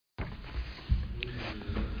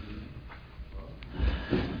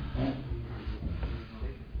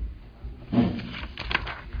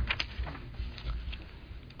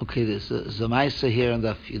Okay, there's a Maisa here in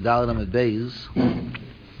the Yudal Amid Beis.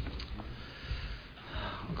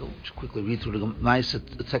 I'll go quickly read through the Maisa,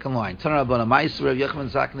 the second line. Turn Rabbana Maisa Rav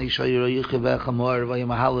Yochanan Zakni Shayir Yichve Chamor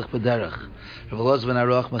Vayamahalach B'derech. Rav Elazar ben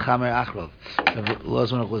Aruch Mechamer Achrov. Rav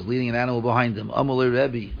Elazar was leading an animal behind him. Amalei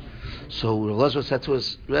Rebbe. So Rav Elazar said to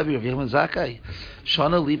his Rebbe Rav Yochanan Zakai,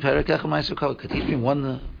 Shana li Perekech Maisa Kol. Could he bring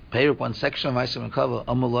one one section of Maisa Merkava?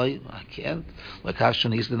 Amalei, I can't. Like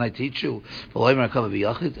Hashan is then I teach you. V'loy Merkava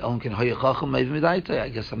b'yachid. Elon can hayachacham maybe midaita. I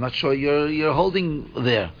guess I'm not sure you're holding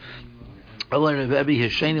there. Which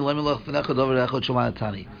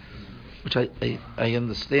I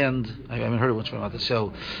understand. I haven't heard it once from about the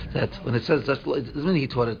show that when it says that doesn't mean he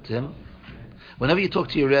taught it to him. Whenever you talk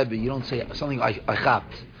to your Rebbe, you don't say something I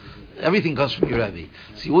chapped. Everything comes from your Rebbe.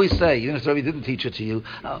 So you always say, even if the Rebbe didn't teach it to you,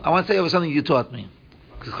 I want to say it was something you taught me.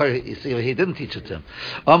 You see, he didn't teach it to him.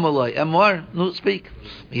 Amalai, Amor, no speak.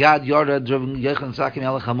 Yad Yorad Yechan Sakim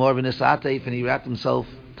Alach Hamor V'Nisatef, and he wrapped himself.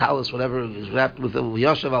 Talis, whatever, is wrapped with the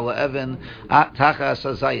Yoshev ala Evan, Tachas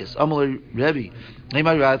Azayis. Amalei Rebbe. Why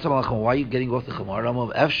are you getting off the Chamar?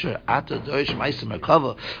 Amav Efsher, Ata Dorish Maisa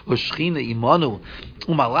Merkava, Ushchina Imanu,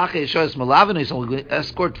 Umalacha Yesharis Malavinu. So we're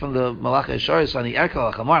escort from the Malacha Yesharis on the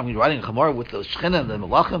Erkel Chamar. I'm riding a Chamar with the Shchina and the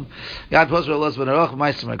Malachim. Yad Pozra Elaz Ben Aruch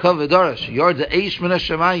Maisa Merkava Dorish. Yard the Eish Min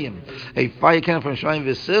Hashemayim. A fire came from Shemayim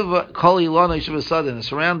V'Siv Kol Ilana Yeshav Sudden. It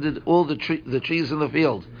surrounded all the trees in the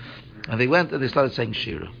field. And they went and they started saying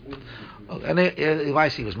Shira. And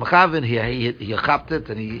he was Machavin, he chapped it,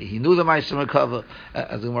 and he knew the Maisa Merkava,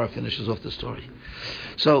 as the Gemara finishes off the story.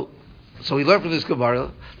 So we learned from this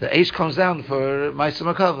Gemara, the Eish comes down for Maisa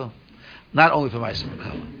Merkava, not only for Maisa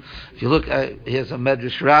Merkava. If you look, here's a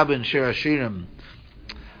Medrash Rabbah in Shir Hashirim,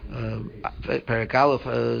 Perek Aleph,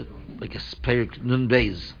 I guess Perek Nun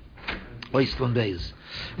Beis, Oislan Beis.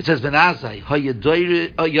 It says Ben Azai,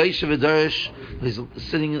 Yoshev Dorish, he's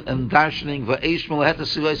sitting and darshaning. Va'eish Malahet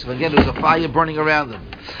Sivayis. Again, there was a fire burning around them.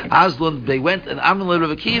 Azlun, they went and Amalei Rav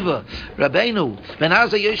Akiva, Rabbeinu, Ben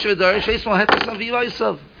Azai Yoshev Dorish, Va'eish Malahet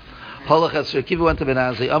Sivayis. Halachas Rav Akiva went to Ben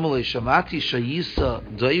Azai. Amalei Shamati Shayisa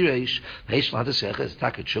Dorish, Va'eish Malahet Sivayis.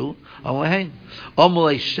 Takachu. Amalei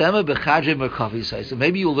Amalei Shema Bechadre Merkavi. So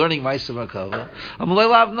maybe you're learning Maisa Merkava. Amalei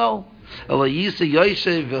Lav no. Like you string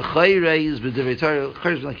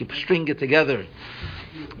it together.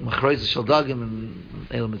 Was as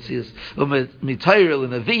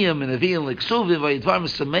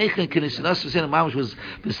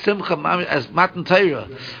matan Torah.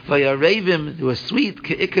 Vayarevim was sweet.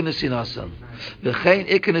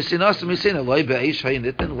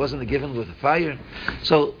 Wasn't given with a fire.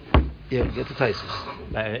 So yeah, get the Taisus.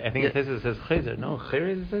 I think the Taisus says Chayzer. No,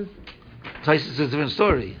 Chayzer says. Taisus is a different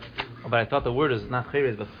story. Oh, but I thought the word is not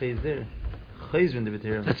Chayzer, but Chayzer. Chayzer the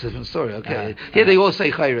B'Teirim. That's a different story. Okay. Here they all say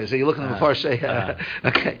Chayzer, so you're looking at the Parsha.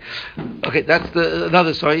 Okay. Okay, that's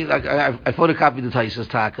another story. I photocopied the Taisus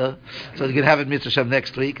Taka, so you can have it Mitzvah Shem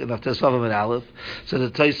next week, and after Svavam and Aleph. So the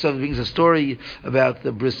Taisus brings a story about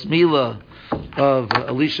the bris milah of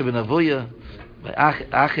Elisha ben Avuya by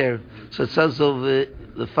Acher. So it says the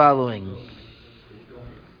following.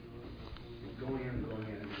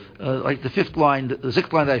 Like the fifth line, the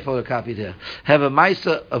sixth line that I photocopied here. Have a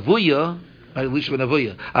Maisa Avuya, Elisha ben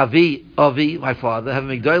Avuya. Avi, my father. Have a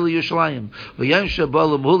Migdali Yerushalayim. V'yam Shabbat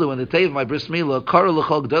L'Mhula, when the day of my bris milah, Kara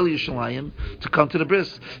L'Chol Gdali Yerushalayim, to come to the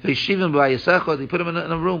bris. V'yishivim b'Yasechot, he put them in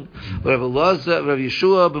a room. Rav Elazar, Rav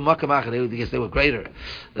Yeshua, b'Makam Achad, I guess they were greater.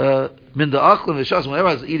 Min da'achlim v'shas, whenever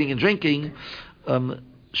I was eating and drinking,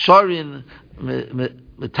 Sharin,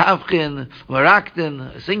 Metavchin,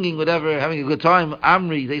 Maraktin, singing, whatever, having a good time.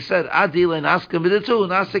 Amri, they said, Adil and Askim b'ditu,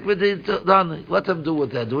 Nasik b'ditu. Let them do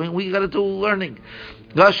what they're doing. We got to do learning.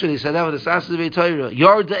 Gashur, he said, that was the Sasas V'Torah.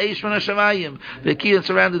 Yard the Eish Min Hashemayim. The Kiyan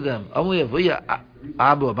surrounded them. Only Avuya,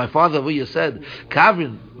 Abu, my father Avuya said,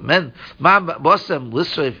 Kavrin, men, Ma Bosem,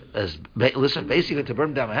 Lisrif, basically to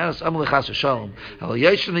burn down my house. Amalei Chas V'Shalom. El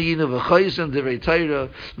Yeshon Yinu V'Choyzim Divrei Torah,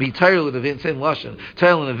 Mi Torah L'Nevim, same Lashon.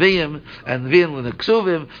 Torah L'Nevim, and Nevim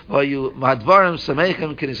L'Neksuvim, or you Madvarim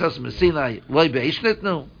Samechem Kinisas Messinai, Loi Be'Eish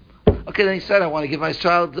Nitnu. Okay, then he said, I want to give my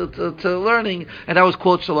child to learning, and that was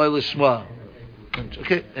called Shaloi L'Shma.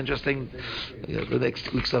 Okay, interesting. The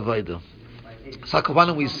next week's Avodah. So why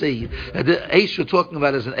don't we see that the Eish we're talking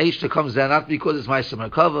about is an Eish that comes down not because it's Maisa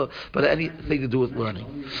Merkava, but anything to do with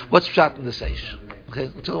learning. What's pshat in this Eish? Okay,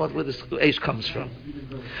 we'll tell you where this Eish comes from.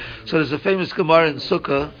 So there's a famous Gemara in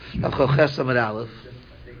Sukkah of Choches Amud Aleph.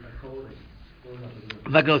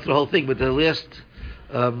 I'm not going to go through the whole thing, but the last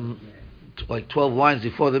like 12 lines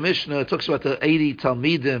before the Mishnah, it talks about the 80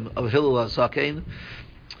 Talmidim of Hillel HaZaken.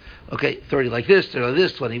 Okay, 30 like this, 30 like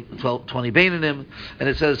this, 20 Bainanim, and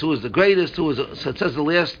it says who is the greatest, so it says the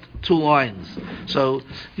last two lines. So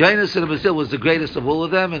Yonis and Basil was the greatest of all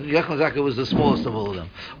of them, and Yechon Zakah was the smallest of all of them.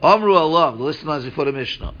 Amru Allah, the list lines before the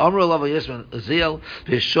Mishnah. Amru Allah Yisman Aziel,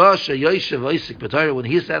 Vishasha Yoshev Isaac B'Torah, when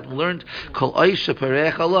he sat and learned, Kol Aisha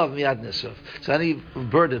Perech Allah Miad Nisaf. So any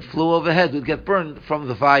bird that flew overhead would get burned from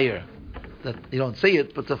the fire. That you don't see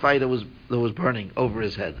it, but the fire that was burning over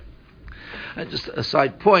his head. Just a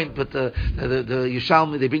side point, but the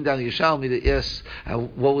Yishalmi, they bring down the Yishalmi that yes,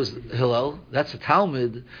 what was Hillel? That's a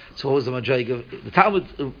Talmud. So what was the Madriga? The Talmud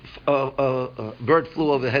bird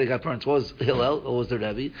flew over the head, it got burned. So what was Hillel? What was the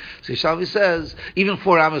Rebbe? So Yishalmi says even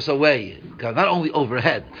 4 amos away, not only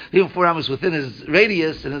overhead, even 4 amos within his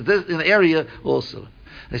radius and in the area also.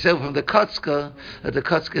 They said from the Kotzka that the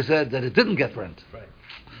Kotzka said that it didn't get burnt. Right.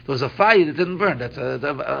 There was a fire that didn't burn. That's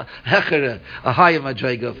a higher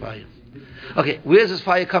Madriga fire. Okay, where's this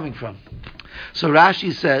fire coming from? So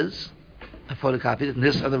Rashi says, I photocopied it,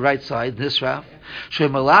 this on the right side, this Raf, which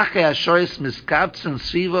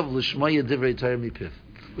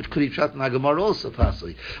could be shot in Agamar also,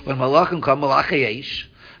 possibly. When Malachim come, Malachai Eish,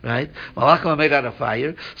 right? Malachim are made out of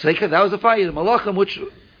fire, so that was a fire. The Malachim, which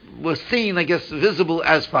was seen, I guess, visible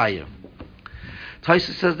as fire.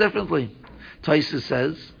 Taisa says differently. Taisa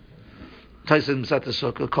says, Taisim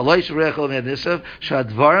Satashoka, Kolosh Rechel Medisav,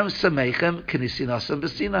 Shadvarim Samechem, Kinisinasam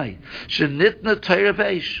Besinai, Shenitna Torah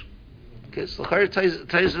Beish. Okay, so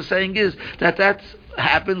Taisa's saying is that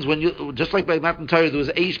happens when you, just like by Matan Torah, there was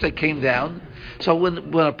Aish that came down. So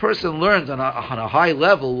when a person learns on a high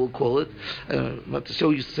level, we'll call it, so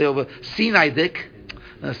you say over Sinai Dik,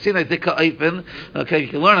 Sinai Dika Eifen. Okay, you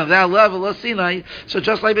can learn on that level of Sinai. So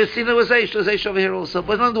just like Sinai was Eish, there's Eish over here also.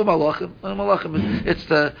 But not do Malachim. Malachim, it's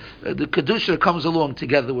the Kedusha comes along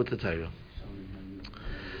together with the Torah.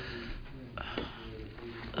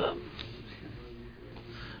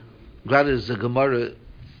 Glad is a Gemara.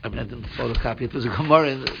 I didn't photocopy it. It was a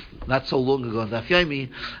Gemara not so long ago in Daf Yomi.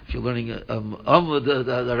 If you're learning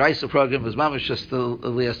the Raisa program, was mamash just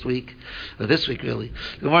last week, or this week really.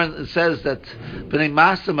 The Gemara says that Bnei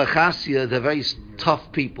Masa Machasia, they're very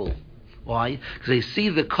tough people. Why? Because they see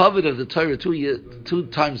the covet of the Torah 2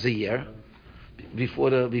 times a year. Before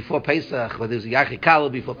Pesach, where there's a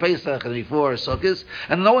Yachikala before Pesach and before Sukkot,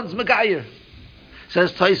 and no one's Megayer.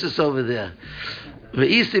 Says Taisus over there.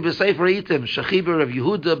 Ve'isi b'sefer itim shechiber of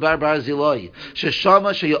Yehuda bar Barzilai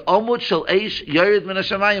sheshama she'amud shel eish yared min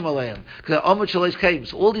hashamayim aleim. Because amud shel eish came.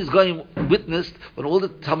 So all these guys witnessed when all the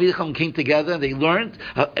Talmidim came together and they learned.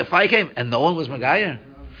 A fire came and no one was Megayer.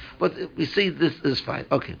 But we see this is fine.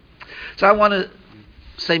 Okay, so I want to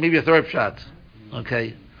say maybe a third shot.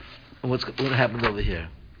 Okay, what happened over here?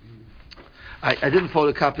 I didn't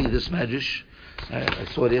photocopy this medrash. I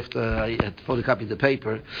saw it after I had photocopied the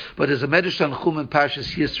paper. But there's a medrash on Chum and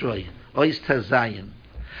Parshas Yisroi, Ois Tazayin.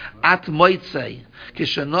 At Moitzei,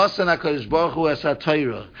 Kishanosan HaKadosh Baruch Hu Es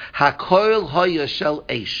HaTorah, HaKoil Hoya Shel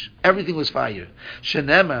Eish. Everything was fire.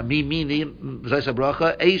 Shenema, Mimini, Zaysa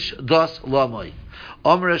Bracha, Eish Das Lamoy.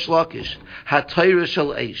 Omer Esh Lakish, HaTorah Shel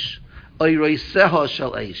Eish. Oiroiseha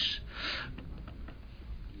Shel Eish.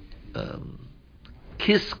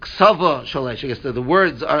 Kis Ksava Shalesh. I guess the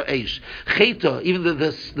words are Eish. Cheta, even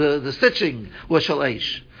the stitching was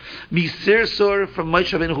Shalesh. Misir Sur from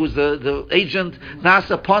Moshe Rabbeinu, who's the agent,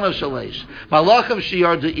 Nasa Pana Shalesh. Malachim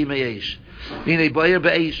Shiyardu Imeish. Mine Bayer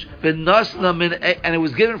Beish. Benasna Min, and it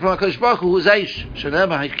was given from HaKadosh Baruch Hu, who's Eish.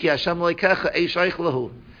 Shanema Ki Hashem Leikecha Eish Eich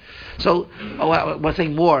Lahu. So, I'm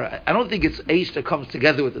saying more. I don't think it's Eish that comes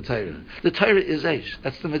together with the Torah. The Torah is Eish.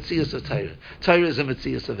 That's the Metzias of Torah. Torah is a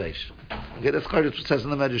Metzias of Eish. Okay, that's part of what it says in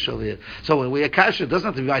the Medrash over here. So when we Akasha, it doesn't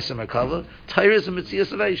have to be Vaisa Merkava. Torah is a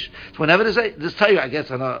Metzias of Eish. So whenever there's this Torah, I guess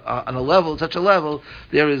on a level, such a level,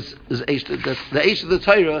 there is Eish. The Eish of the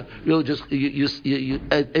Torah, really just you're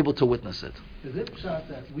able to witness it. Is it shot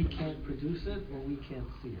that we can't produce it or we can't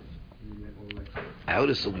see it? I would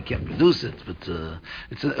assume we can't produce it, but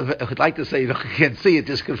I would like to say you can't see it,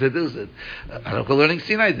 just can produce it. I don't go learning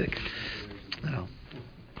Sinai Dik.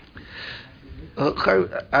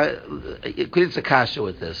 It's a kasha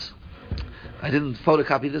with this. I didn't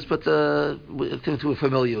photocopy this, but I think we're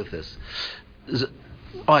familiar with this.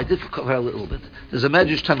 I did cover a little bit. There's a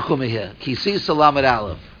Medrash Tanchuma here. Kisi Salamat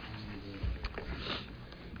Aleph.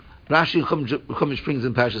 Rashi Chumash brings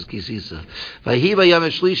in Parshas Kisisa. Vahiva Yom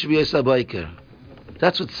Shlish B'Yoseh Boiker.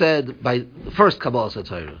 That's what's said by the first Kabbalah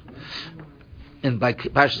Torah. And by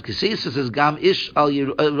Parshas Kisisa it says Gam Ish Al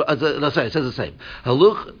Yeru. Sorry, it says the same.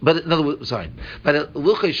 Haluch, but in other words, sorry. But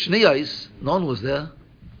Luchei Shniyos, no one was there.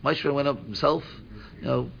 Moshe went up himself.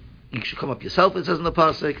 you should come up yourself, it says in the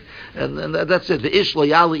pasuk, and that's it. The ish lo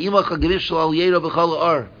yali imacha gevish lo yero b'chol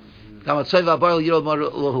ar. Kamatzay v'abar yero maru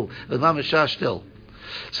lahu. Still.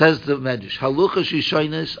 Says the Medrash, Halucha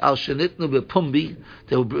Shishonis al Shenitnu bePumbi.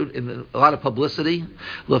 They were in a lot of publicity.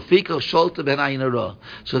 Lafika Sholta ben Ayin Hara.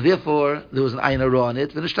 So therefore, there was an Ayin Hara on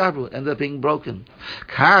it. V'nishtabru ended up being broken.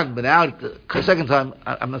 Kan, but now the second time,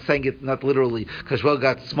 I'm not saying it not literally, because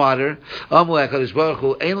got smarter. Amu Hakadosh Baruch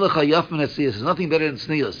Hu Ein Lecha Yaf Min Hatziyus. There's nothing better than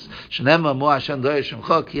tznius. Shenema Mo Hashem Doyer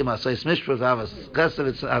Shemcha Ki Masayis Mishpros Avas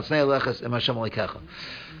Chesed Atznei Lechas Em Hashem Leikecha.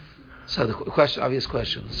 So the question, obvious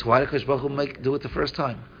question. So why did Kadosh Baruch Hu do it the first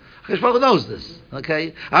time? Kadosh Baruch Hu knows this.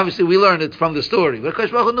 Okay, obviously we learned it from the story, but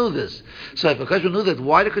Kadosh Baruch Hu knew this. So if Kadosh Baruch Hu knew that,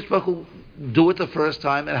 why did Kadosh Baruch Hu do it the first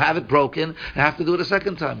time and have it broken and have to do it a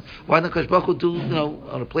second time? Why didn't Kadosh Baruch Hu do,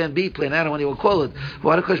 on a plan B, plan A, I don't know what you would call it?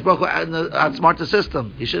 Why did Kadosh Baruch Hu outsmart the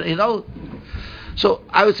system? He should, So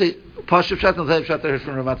I would say Pashup Pshat and Zayiv Pshat I heard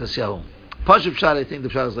from Ramat Asyahu. Pashup Pshat, I think the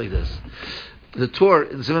Pshat is like this. The Torah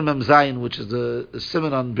in Siman Mem Zayin, which is the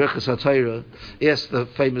Siman on Birchas HaTorah, asked the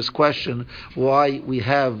famous question why we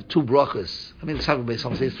have two brachas. I mean, it's happened by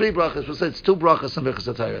some say it's three brachas, but say it's two brachas in Birchas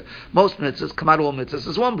HaTorah. Most mitzvahs, come out all mitzvahs,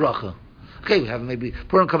 it's one bracha. Okay, we have maybe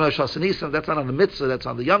Purim Kamal Shas Nisan, that's not on the mitzvah, that's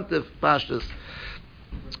on the Yom Tov, Pashtus.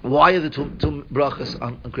 Why are the two brachas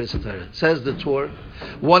on Kriyas HaTorah? Says the Torah,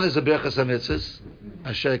 one is a Birchas HaMitzvahs,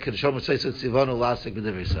 Asher Kedeshom Tzeitzot Tzivanu Lasik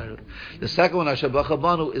B'Divrei Yisrael. The second one, Asher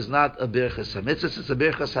Bachabanu, is not a Birchas HaMitzvahs, it's a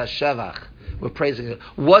Birchas HaShavach. We're praising it.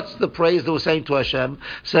 What's the praise that we're saying to Hashem?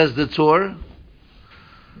 Says the Torah,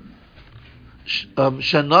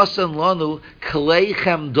 Shanasan Lanu Klei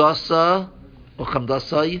Chemdasa or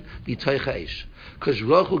Chemdasai B'Toich HaEsh. Because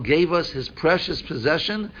Baruch Hu gave us His precious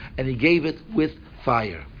possession, and He gave it with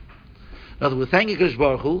fire. In other words, thank you, Kadosh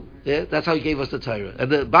Baruch Hu. Yeah, that's how He gave us the Torah.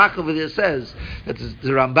 And the Bach over there says that the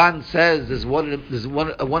Ramban says there's one of the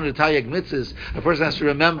Taryag mitzvahs. A person has to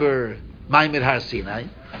remember Ma'amad Har Sinai,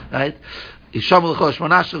 right? Yisham lecho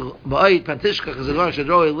shmonashel ma'id pantishka chazadvar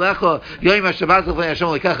shadroi lecho yoyim hashabat lecho Hashem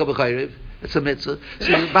lekecha b'chayriv. It's a mitzvah.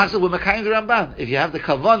 So basically, we're Mekayim the Ramban. If you have the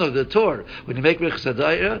kavan of the Torah, when you make Birchas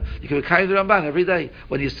HaDayra, you can Mekayim the Ramban every day.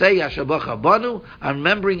 When you say Yashabach Habanu, I'm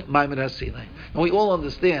remembering Ma'amad Har Sinai. And we all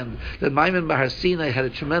understand that Ma'amad Har Sinai had a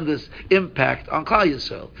tremendous impact on Klal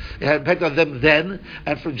Yisrael. It had impact on them then,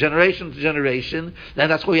 and from generation to generation. And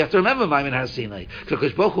that's why we have to remember Ma'amad Har Sinai.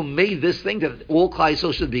 Because Baruch Hu made this thing that all Klal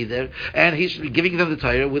Yisrael should be there, and He should be giving them the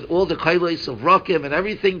Torah with all the kailos of Rakim and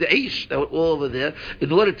everything, the Eish that were all over there,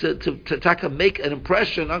 in order to make an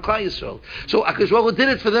impression on Klal Yisrael. So HaKadosh Baruch Hu did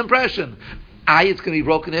it for the impression. It's going to be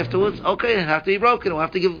broken afterwards. Okay, it have to be broken. We'll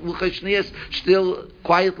have to give Luchas Shnias still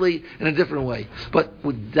quietly in a different way. But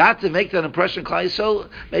with that, to make that impression Klal Yisrael,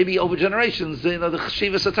 maybe over generations, the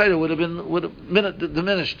Cheshivas HaTorah would have been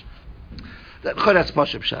diminished. That's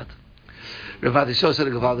Pashup Pshat. Rav Adisho said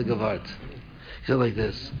a Gavaldik Gavart. He said like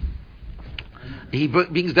this. He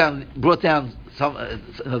brought down some,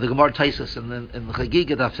 the Gemara Taisus and the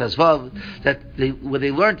Chagiga Daf Sazvav, that where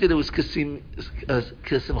they learned it was Kisim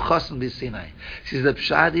Chosn B'Sinai. He says the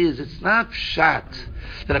Pshat is, it's not Pshat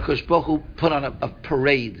that HaKadosh Baruch Hu put on a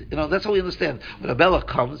parade. That's how we understand. When a Bella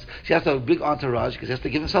comes, she has to have a big entourage because he has to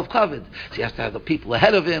give himself covered. She has to have the people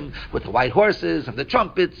ahead of him with the white horses and the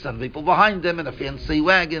trumpets and the people behind him and a fancy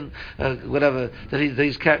wagon, whatever, that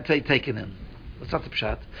he's taken in. That's not the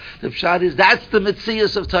Pshat. The Pshat is, that's the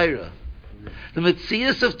Metzias of Torah. The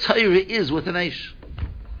Metzias of Torah is with an Eish.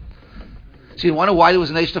 So you wonder why there was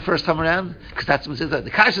an Eish the first time around? Because that's the Metzias. The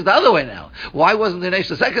Kash is the other way now. Why wasn't there an Eish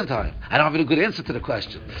the second time? I don't have a good answer to the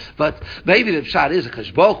question. But maybe the Pshat is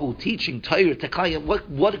HaKadosh Baruch Hu teaching Torah to Klal Yisrael.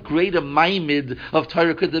 What greater Maimid of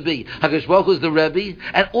Torah could there be? HaKadosh Baruch Hu is the Rebbe,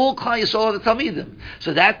 and all Klal Yisrael are the Talmidim.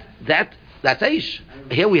 So that's Eish.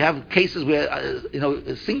 Here we have cases where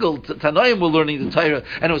single Tanoim were learning the Torah,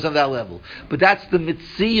 and it was on that level. But that's the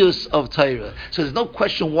Mitzius of Torah. So there's no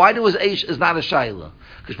question why there was Eish is not a Shaila.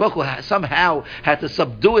 Because Baruch Hu somehow had to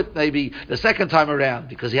subdue it maybe the second time around,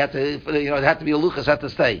 because he had to, it had to be a Luchas, had to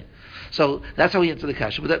stay. So that's how we answer the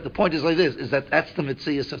kasha. But the point is like this: is that's the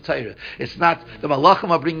Mitzias of Torah. It's not the Malachim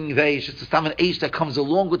are bringing the Eish. It's the Stam and Eish that comes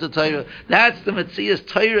along with the Torah. That's the Mitzias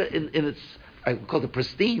Torah in its, I call it the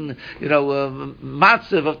pristine,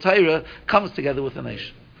 matziv of Torah comes together with an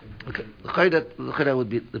Eish. Okay, that would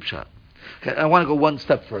be the pshat. Okay, I want to go one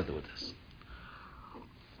step further with this.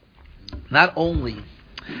 Not only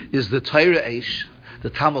is the Torah Eish,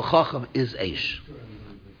 the Talmud Chacham is Eish.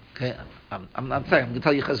 Okay, I'm not saying. I'm going to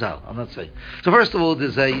tell you Chazal. I'm not saying. So first of all,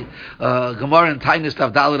 there's a Gemara in Tainis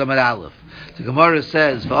Tav Daled Amar Aleph. The Gemara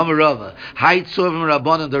says, "V'Amar Rava, Hayt Sovim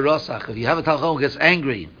Rabbanan Derosach." If you have a Talmud who gets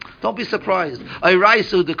angry Don't be surprised.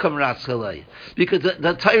 Because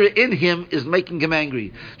the Torah in him is making him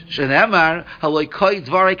angry. So in other words,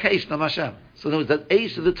 that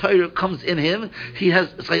Eish of the Torah comes in him. He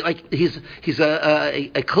has, it's like he's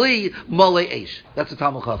a Kli Mole Eish. That's a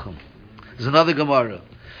Talmud Chacham. There's another Gemara.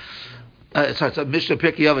 It's a Mishnah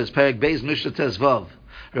Pirkei Avos, Perek Beis Mishnah Tezvav.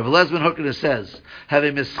 Rav Elazar ben Hurkana says, "Have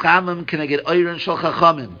a mischamim can I get oiron shel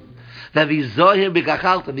chachamim? That be zohir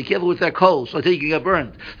b'gachalta. Be careful with their coals, so I think you can get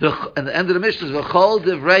burned." And the end of the Mishnah is v'chol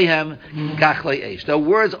devreihem gachlei eish. Their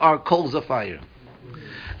words are coals of fire.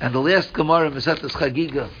 And the last Gemara in Masechtas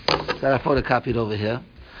Chagiga that I photocopied over here,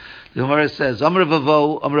 the Gemara says, "Amar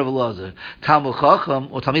v'vo, Amar v'Elazar, Talmud Chacham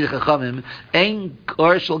or Talmid Chachamim ein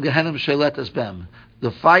or shel gehenim sheiletas bem."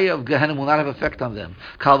 The fire of Gehenna will not have effect on them.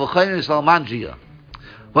 Kal v'chayim is salmangia.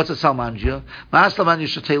 What's a salmangia? Ma'aslaman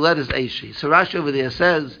yishateilet is eishi. So Rashi over there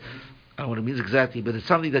says, I don't know what it means exactly, but it's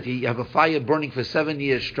something that you have a fire burning for 7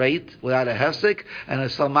 years straight without a hefsek, and a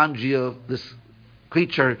salmangia, this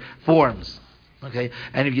creature, forms. Okay,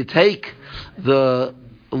 and if you take the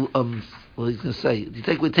what he's going to say,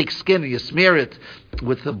 we take skin and you smear it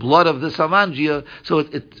with the blood of the salmangia, so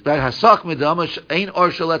it's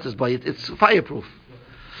fireproof.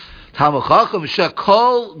 Talmud Chacham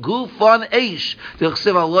shekol gufon eish. The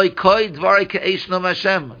chsiv aloi koi dvarai ke'eish nom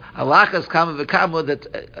Hashem. Halachas kama v'kama that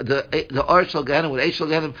the or shel Gehenna with eish shel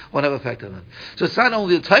Gehenna won't have effect on them. So it's not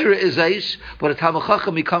only the Torah is eish, but the Talmud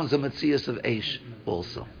Chacham becomes a metzias of eish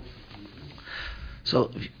also. So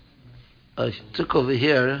I took over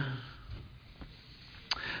here.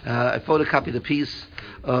 I photocopied a piece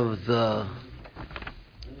of the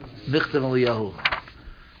Michtav Eliyahu.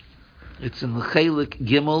 It's in the Chelik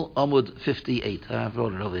Gimel Amud 58. I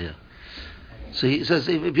wrote it over here. So he says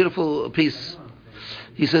a beautiful piece.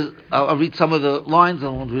 He says, I'll read some of the lines. I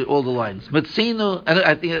won't read all the lines. Matzinu, and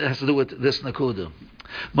I think it has to do with this Nakuda.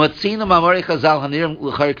 Matzinu Mamari Chazal Hanirim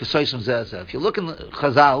L'Chari Kesoyshim Zezeh. If you look in the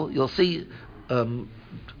Chazal, you'll see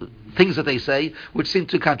things that they say which seem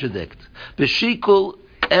to contradict. B'shikul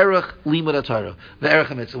Erech Limud Torah, the Erech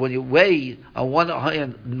HaMitzvah. When you weigh on one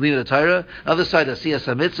hand Limud Torah, other side Asiyas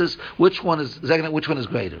HaMitzvahs, which one is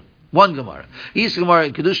greater? One Gemara. East Gemara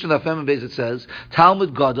in Kedushin Afem Beis it says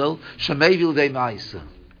Talmud Gadol Shemei Vildei Ma'isa.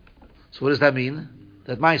 So what does that mean?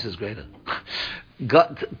 That Ma'isa is greater. You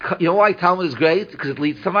know why Talmud is great? Because it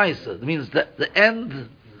leads to Ma'isa. It means that the end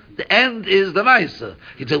is the Ma'isa.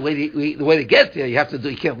 The way to get there, you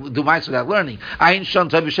can't do Ma'isa without learning. Ayin Shan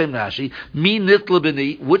Tov B'Shem Rashi, Mi Nitla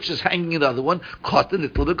B'ni, which is hanging in the other one, Kota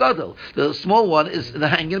Nitla B'Gadol. The small one is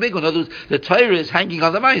hanging in the big one. In other words, the Torah is hanging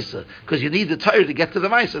on the Ma'isa, because you need the Torah to get to the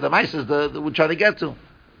Ma'isa. The Ma'isa is the we're trying to get to.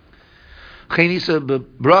 Chenisa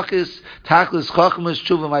B'Brachis, Tachlis Chachmas,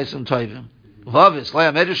 Tshuva Ma'isam Tovim.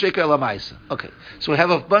 Okay, so we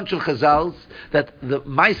have a bunch of chazals that the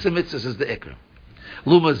Ma'isa Mitzvahs is the Ikr.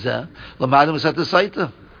 Lumazeh, Lamadim is at the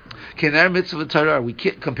Saita. Kener mitzvah Torah, we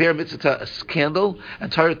compare mitzvah to a candle and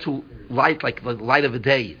Torah to light, like the light of a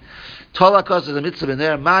day. Tolakas is a mitzvah in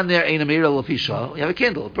there. Man there ain't a mirror lefisha. You have a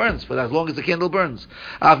candle, it burns, but as long as the candle burns.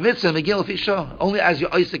 Av mitzvah megil lefisha, only as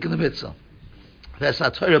you're Isaac in the mitzvah. That's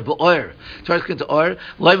not Torah ba'or. Torah's going to or.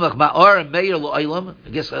 Loimach ma'or meir lo'olam. I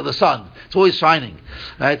guess the sun. It's always shining,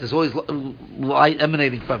 right? There's always light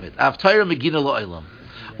emanating from it. Av Torah megina lo'olam.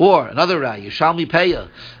 Or another ray, Yishalmi Peya,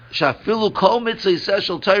 Shafilu Kol Mitzvah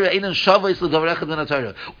Yisrael Torah Einan Shavos L'Davar Echad Min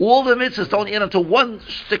HaTorah. All the mitzvahs don't end unto one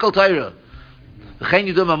shtickle Torah.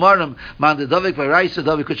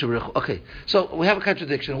 Okay, so we have a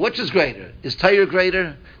contradiction. Which is greater? Is Torah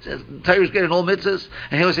greater? Torah is greater in all mitzvahs,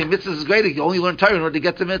 and here we say mitzvahs is greater. You only learn Torah in order to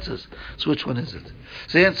get to mitzvahs. So which one is it?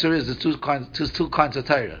 So the answer is there's two kinds of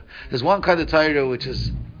Torah. There's one kind of Torah which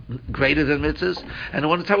is greater than mitzvahs, and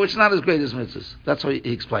one Torah which is not as great as mitzvahs. That's what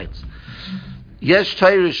he explains. Yesh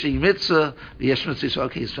Torah she mitzvah, yesh mitzvah.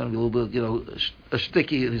 Okay, he's trying to be a little bit, a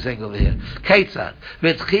shticky in his angle over here. Keitzad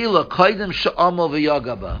v'tchila koydem she'amol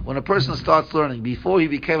v'yagaba. When a person starts learning before he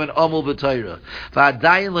became an amol b'Torah,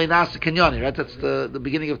 v'adayin le'nasa kenyani. Right, that's the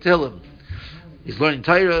beginning of Tehillim. He's learning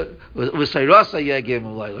Torah with Sairasa Yagim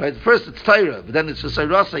Ulay. Right? First it's Torah, but then it's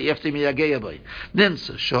Sairasa Yeftim Yagayabay.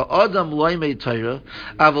 Ninsa Sha'adam Loimei Torah,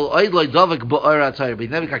 Aval Oidloi Davik Ba'ara Torah, but he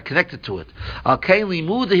never got connected to it. Al Kain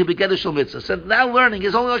Limuda he began Shal Mitzvah. So now learning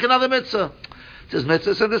is only like another mitzvah. There's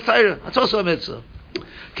mitzvah and there's Torah. That's also a mitzvah.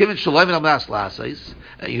 Kivin Shaloim Amas Lasais.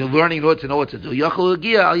 You're learning in order to know what to do. Yachol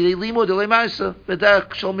Agia Al Limud Alei Ma'isa.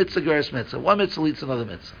 V'dak Shal Mitzvah Geras Mitzvah. One mitzvah leads to another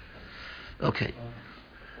mitzvah. Okay.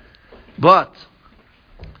 But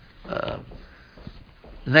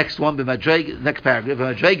The next one, next paragraph,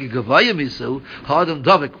 b'madrega gavaya misu, ha'adam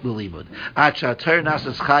davik b'limud, acha Torah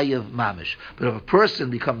nasas chayav mamish. But if a person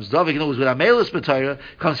becomes davik, in other words, with amelus b'Torah,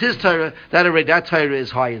 comes his Torah, that Torah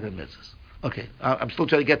is higher than mitzvahs. Okay, I'm still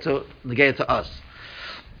trying to get to us.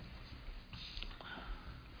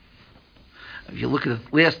 If you look at the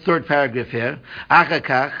last third paragraph here,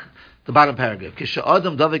 achakach, the bottom paragraph, kisha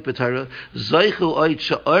adam davik b'Torah, zoichu oid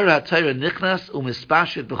she'or ha'Torah nichnas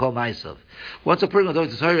u'mispashit b'chol ma'asav. Once a person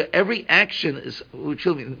goes to Torah, every action is, which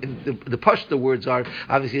in the Pashto words are,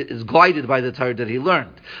 obviously, is guided by the Torah that he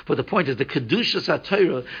learned. But the point is, the Kedushas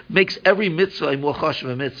HaTorah makes every mitzvah a more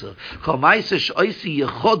chashuv mitzvah. Chol ma'aseh she'oisi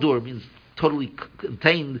yechodur means totally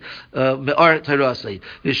contained me'ar Torah.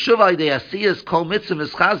 V'shuvay de'asiyas kol mitzvah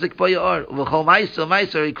mischazik b'ya'ar v'chol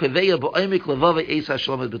ma'aseh kveya b'oimik levava eis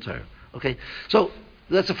ha'shlomad b'Torah. Okay, so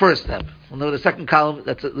that's the first step. We'll know the second column.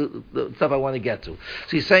 That's the stuff I want to get to. So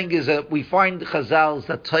he's saying is that we find Chazals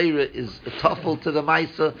that Torah is a tuffle to the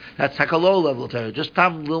Maisa. That's Hakalo level Torah. Just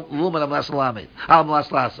tam lumen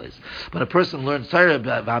laslas. When a person learns Torah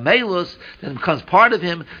b'amelus, then it becomes part of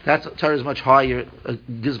him. That Torah is much higher.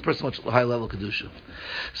 Gives a person much higher level kedusha.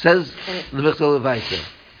 Says the Michal Levaita,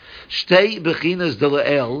 Shtei bechinas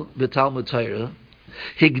dela'el b'talmud Torah.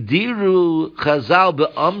 Higdiru Chazal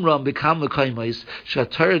be'amram bekam l'kaimais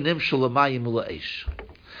she'Torah nimshul l'mayim u'la'esh.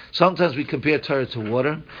 Sometimes we compare Torah to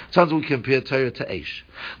water. Sometimes we compare Torah to eish.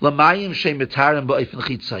 L'mayim she'mitarim ba'ofen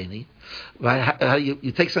chitzayni.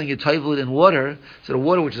 You take something, you tovel it in water, so the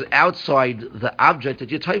water which is outside the object that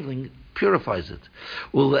you're toveling purifies it.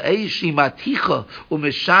 When you take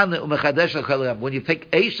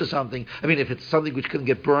eish to something, I mean, if it's something which can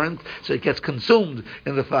get burned, so it gets consumed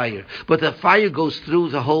in the fire. But the fire goes through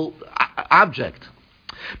the whole object.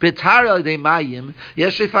 But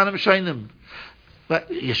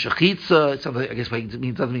yeshachitza, something I guess it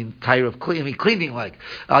means doesn't mean tire of clean. I mean cleaning like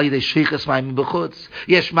al yidei shrichas mayim b'chutz.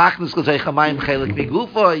 Yesh machnus l'zeicha mayim chelik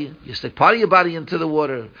migufoy. You stick part of your body into the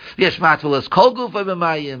water. Yesh matvelas kol gufoy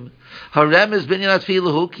b'mayim. Harem is binyan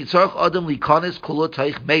atfilahu kitzorch adam likonis kulo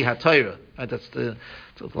teich mei haTorah. That's the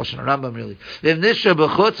Lashon Rambam really.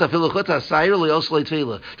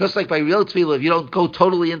 Just like by real tefillah, if you don't go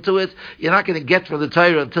totally into it, you're not going to get from the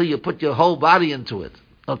Torah until you put your whole body into it.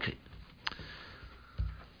 Okay.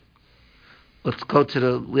 Let's go to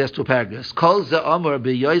the last two paragraphs. Kol ze omer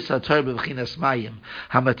beyois haTorah b'chinas mayim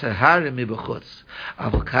hamataharim mibachutz.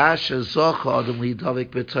 Avokash zocha adam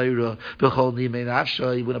lidavik b'Torah b'chol nimei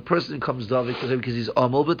nafshay. When a person comes davik because he's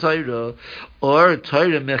omel b'Torah, or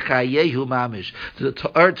Torah mechayehu mamish.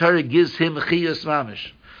 Or Torah gives him chiyas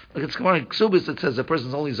mamish. Like it's Gemara in Ksubis that says a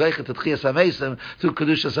person's only zeichet to tchias hamesim through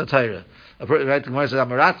kedushas haTorah. Right, the Gemara says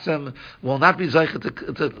Amaratzim will not be zeichet to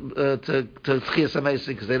tchias hamesim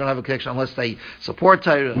because they don't have a connection unless they support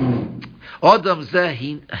Torah. Adam zeh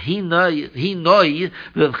he noi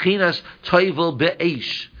v'chinas toivel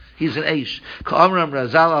be'eish. He's an eish. Ka'amram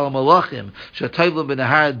Razal al malachim shetoivel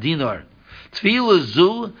b'nahar dinar. Tefillah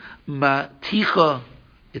zu maticha.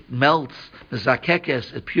 It melts,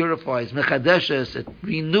 mezakekes, it purifies, mechadeshes, it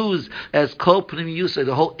renews as kol pnim yusay,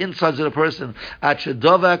 the whole insides of the person. Ache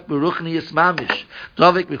dovak beruchni yismamish,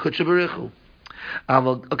 dovak bekutsha beruchu.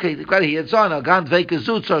 Okay, right here it's on. In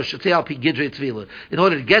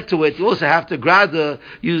order to get to it, you also have to grada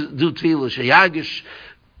do tefillah. Sheyagish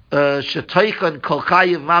shetoichan kol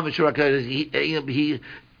chayiv mamish. He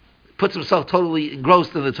puts himself totally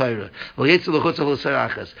engrossed in the Torah.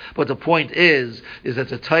 But the point is that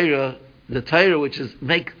the Torah which is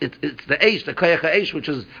it's the eish, the koyach eish, which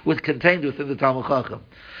is contained within the Talmud Chacham.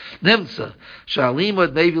 Nimtza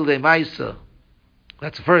shalimud nevil de ma'isa.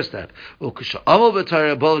 That's the first step. Or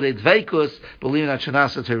Torah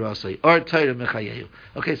mechayehu.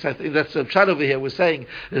 Okay, so I think that's the pshat over here. We're saying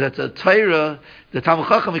that the Torah, the Talmud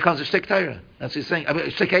Chacham becomes a shtik Torah. That's what he's saying. I mean,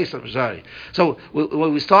 shtik Esav, sorry. So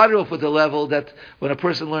when we started off with the level that when a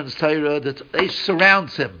person learns Torah, that Eish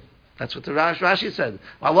surrounds him. That's what the Rashi said.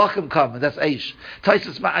 Malachim come, and that's Eish.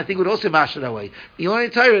 Taisus, I think, would also mash it that way. You only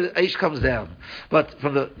Torah, Eish comes down. But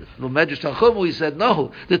from the Medrash Tanchum, we said,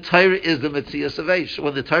 no, the Torah is the Metzias of Eish.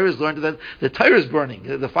 When the Torah is learned, then the Torah is burning,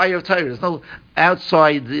 the fire of Torah. There's no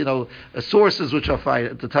outside, sources which are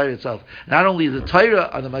fire, the Torah itself. Not only the Torah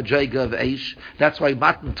on the Madrega of Eish, that's why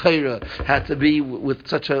Matan Torah had to be with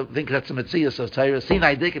such a, I think that's a Metzias of Torah,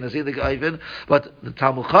 Sinai Dik and a Sinai Ivan, but the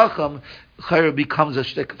Talmud Chacham, Chayr becomes a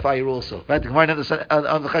shtick fire also. Right? The Gemara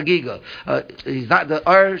on the Chagiga. He's not, the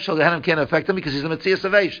Ar Shal can't affect him because he's the Metzias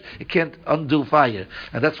of Eish. It can't undo fire.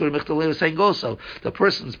 And that's what Michtalei was saying also. The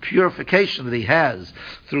person's purification that he has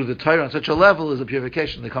through the Torah on such a level is a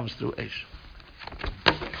purification that comes through Eish.